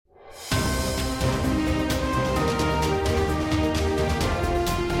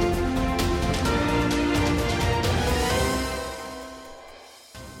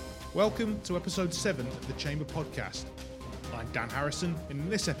Welcome to episode 7 of the Chamber Podcast. I'm Dan Harrison, and in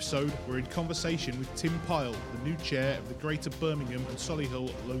this episode we're in conversation with Tim Pyle, the new chair of the Greater Birmingham and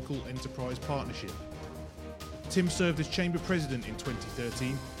Solihull Local Enterprise Partnership. Tim served as Chamber President in 2013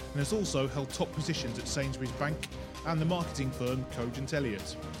 and has also held top positions at Sainsbury's Bank and the marketing firm Cogent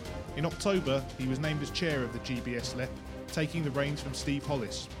Elliott. In October, he was named as chair of the GBS LEP, taking the reins from Steve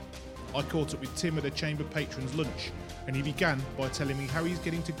Hollis. I caught up with Tim at a Chamber Patrons lunch, and he began by telling me how he's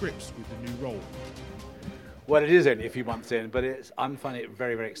getting to grips with the new role. Well, it is only a few months in, but I'm finding it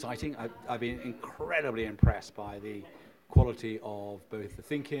very, very exciting. I've been incredibly impressed by the quality of both the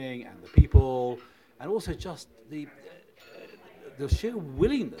thinking and the people, and also just the sheer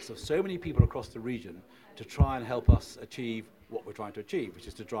willingness of so many people across the region to try and help us achieve what we're trying to achieve, which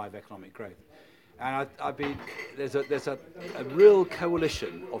is to drive economic growth. And there's a real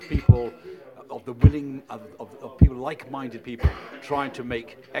coalition of people, of people, like-minded people, trying to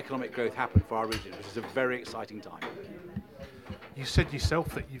make economic growth happen for our region, which is a very exciting time. You said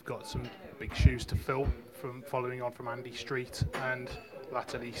yourself that you've got some big shoes to fill, from following on from Andy Street and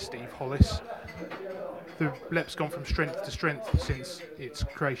latterly Steve Hollis. The LEP's gone from strength to strength since its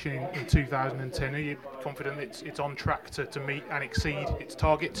creation in 2010. Are you confident it's on track to meet and exceed its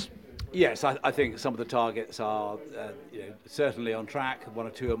targets? Yes, I think some of the targets are certainly on track. One or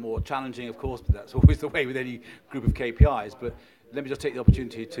two are more challenging, of course, but that's always the way with any group of KPIs. But let me just take the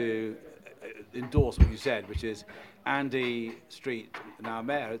opportunity to endorse what you said, which is Andy Street, now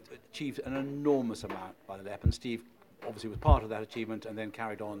Mayor, achieved an enormous amount by the LEP, and Steve obviously was part of that achievement and then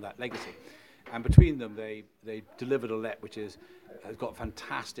carried on that legacy. And between them, they delivered a LEP which has got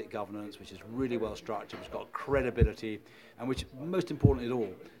fantastic governance, which is really well structured, which has got credibility, and which, most importantly of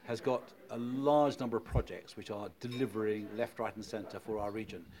all, has got a large number of projects which are delivering left, right and centre for our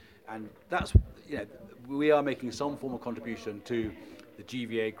region. And that's, we are making some form of contribution to the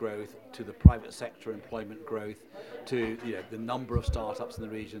GVA growth, to the private sector employment growth, to the number of startups in the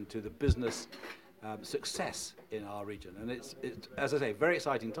region, to the business success in our region. And it's, as I say, very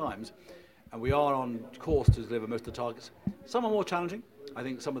exciting times. And we are on course to deliver most of the targets. Some are more challenging. I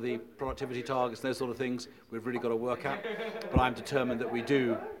think some of the productivity targets, those sort of things, we've really got to work at. But I'm determined that we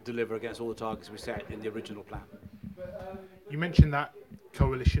do deliver against all the targets we set in the original plan. You mentioned that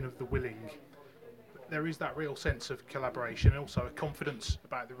coalition of the willing. There is that real sense of collaboration and also a confidence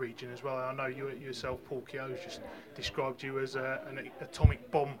about the region as well. I know you yourself, Paul Keogh's just described you as an atomic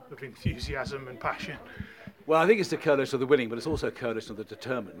bomb of enthusiasm and passion. Well, I think it's the coalition of the willing, but it's also a coalition of the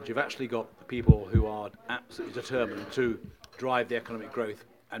determined. You've actually got people who are absolutely determined to drive the economic growth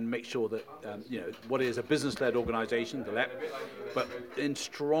and make sure that, what is a business-led organisation, the LEP, but in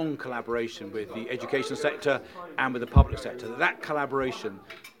strong collaboration with the education sector and with the public sector. That collaboration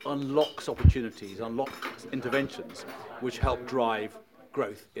unlocks opportunities, unlocks interventions which help drive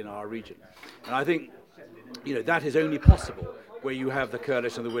growth in our region. And I think, that is only possible where you have the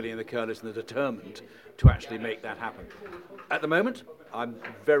coalition of the willing and the coalition of the determined to actually make that happen. At the moment, I'm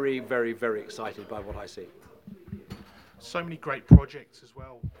very, very, very excited by what I see. So many great projects as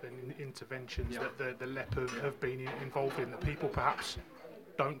well, and interventions that the LEP have been involved in that people perhaps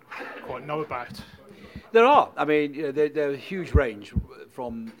don't quite know about. There are. I mean, there's a huge range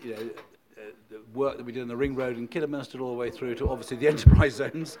from, the work that we did on the Ring Road in Kidderminster all the way through to obviously the enterprise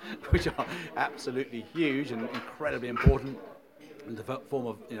zones, which are absolutely huge and incredibly important in the form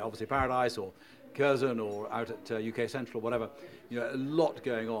of, obviously Paradise or Curzon or out at UK Central or whatever. A lot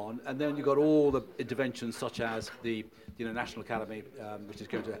going on. And then you've got all the interventions such as the National Academy, which is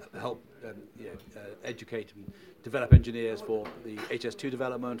going to help educate and develop engineers for the HS2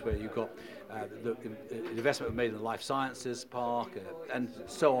 development, where you've got the investment made in the Life Sciences Park and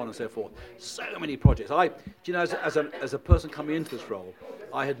so on and so forth. So many projects. As a person coming into this role,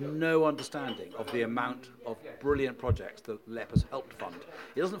 I had no understanding of the amount of brilliant projects that LEP has helped fund.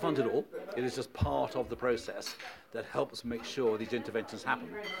 It doesn't fund it all. It is just part of the process that helps make sure these interventions happen.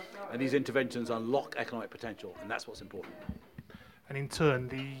 And these interventions unlock economic potential, and that's what's important. And in turn,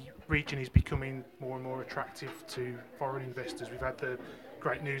 the region is becoming more and more attractive to foreign investors. We've had the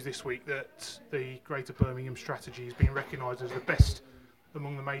great news this week that the Greater Birmingham strategy has been recognised as the best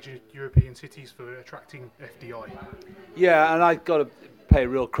among the major European cities for attracting FDI. Yeah, and I've got to pay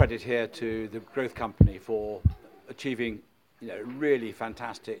real credit here to the Growth Company for achieving, really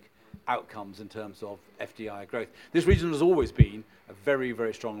fantastic outcomes in terms of FDI growth. This region has always been a very,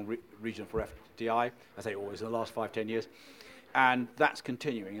 very strong region for FDI, I say always, in the last 5-10 years. And that's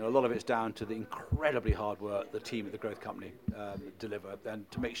continuing. A lot of it's down to the incredibly hard work the team at the Growth Company deliver, and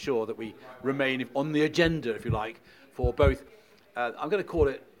to make sure that we remain on the agenda, if you like, for both, I'm going to call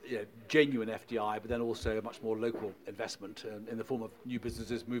it, genuine FDI, but then also much more local investment in the form of new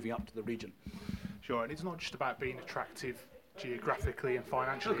businesses moving up to the region. Sure, and it's not just about being attractive geographically and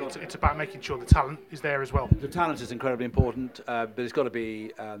financially. It's about making sure the talent is there as well. The talent is incredibly important, but it's got to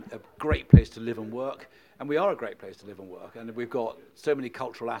be a great place to live and work. And we are a great place to live and work. And we've got so many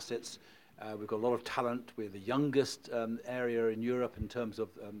cultural assets. We've got a lot of talent. We're the youngest area in Europe in terms of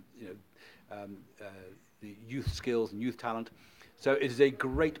the youth skills and youth talent. So it is a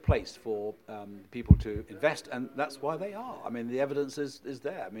great place for people to invest, and that's why they are. I mean, the evidence is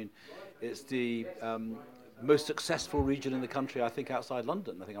there. I mean, it's the most successful region in the country, I think, outside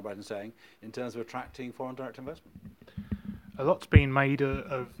London, I think I'm right in saying, in terms of attracting foreign direct investment. A lot's been made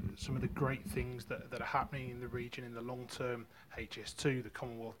of some of the great things that are happening in the region in the long term. HS2, the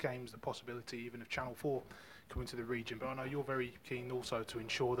Commonwealth Games, the possibility even of Channel 4 coming to the region. But I know you're very keen also to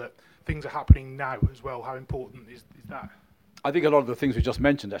ensure that things are happening now as well. How important is that? I think a lot of the things we just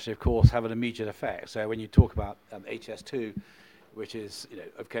mentioned, actually, of course, have an immediate effect. So when you talk about HS2, which is,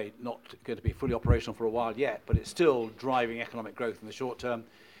 not going to be fully operational for a while yet, but it's still driving economic growth in the short term,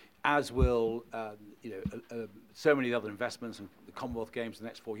 as will, so many other investments and the Commonwealth Games in the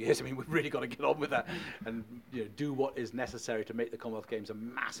next 4 years. I mean, we've really got to get on with that and do what is necessary to make the Commonwealth Games a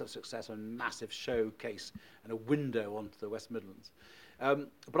massive success, a massive showcase and a window onto the West Midlands.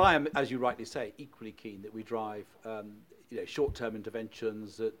 But I am, as you rightly say, equally keen that we drive short-term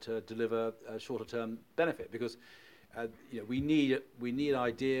interventions that deliver a shorter-term benefit, because we need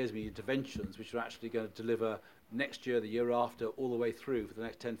ideas, we need interventions which are actually going to deliver next year, the year after, all the way through for the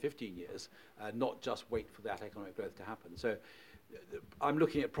next 10, 15 years, not just wait for that economic growth to happen. So I'm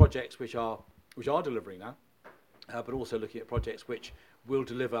looking at projects which are delivering now, but also looking at projects which will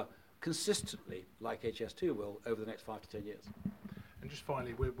deliver consistently, like HS2 will, over the next 5 to 10 years. And just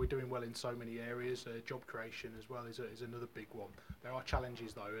finally, we're doing well in so many areas. Job creation as well is another big one. There are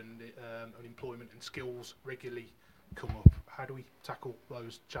challenges though, and unemployment and skills regularly come up. How do we tackle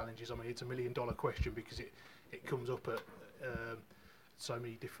those challenges? I mean, it's $1 million question because it comes up at so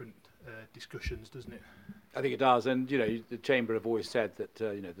many different discussions, doesn't it? I think it does, and the Chamber have always said that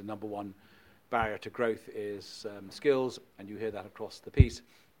the number one barrier to growth is skills, and you hear that across the piece.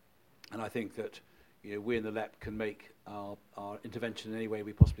 And I think that we in the LEP can make our intervention in any way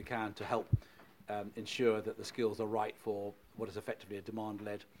we possibly can to help ensure that the skills are right for what is effectively a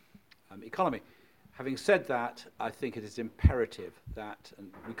demand-led economy. Having said that, I think it is imperative that,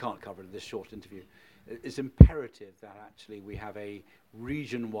 and we can't cover it in this short interview, it's imperative that actually we have a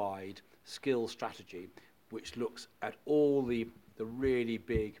region-wide skills strategy which looks at all the really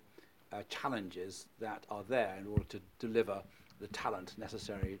big challenges that are there in order to deliver the talent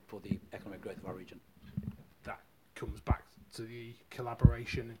necessary for the economic growth of our region. That comes back to the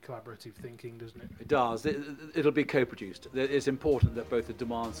collaboration and collaborative thinking, doesn't it? It does. It'll be co-produced. It's important that both the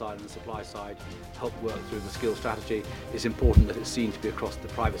demand side and the supply side help work through the skills strategy. It's important that it's seen to be across the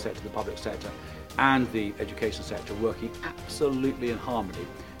private sector, the public sector, and the education sector working absolutely in harmony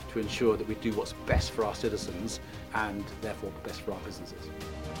to ensure that we do what's best for our citizens and therefore best for our businesses.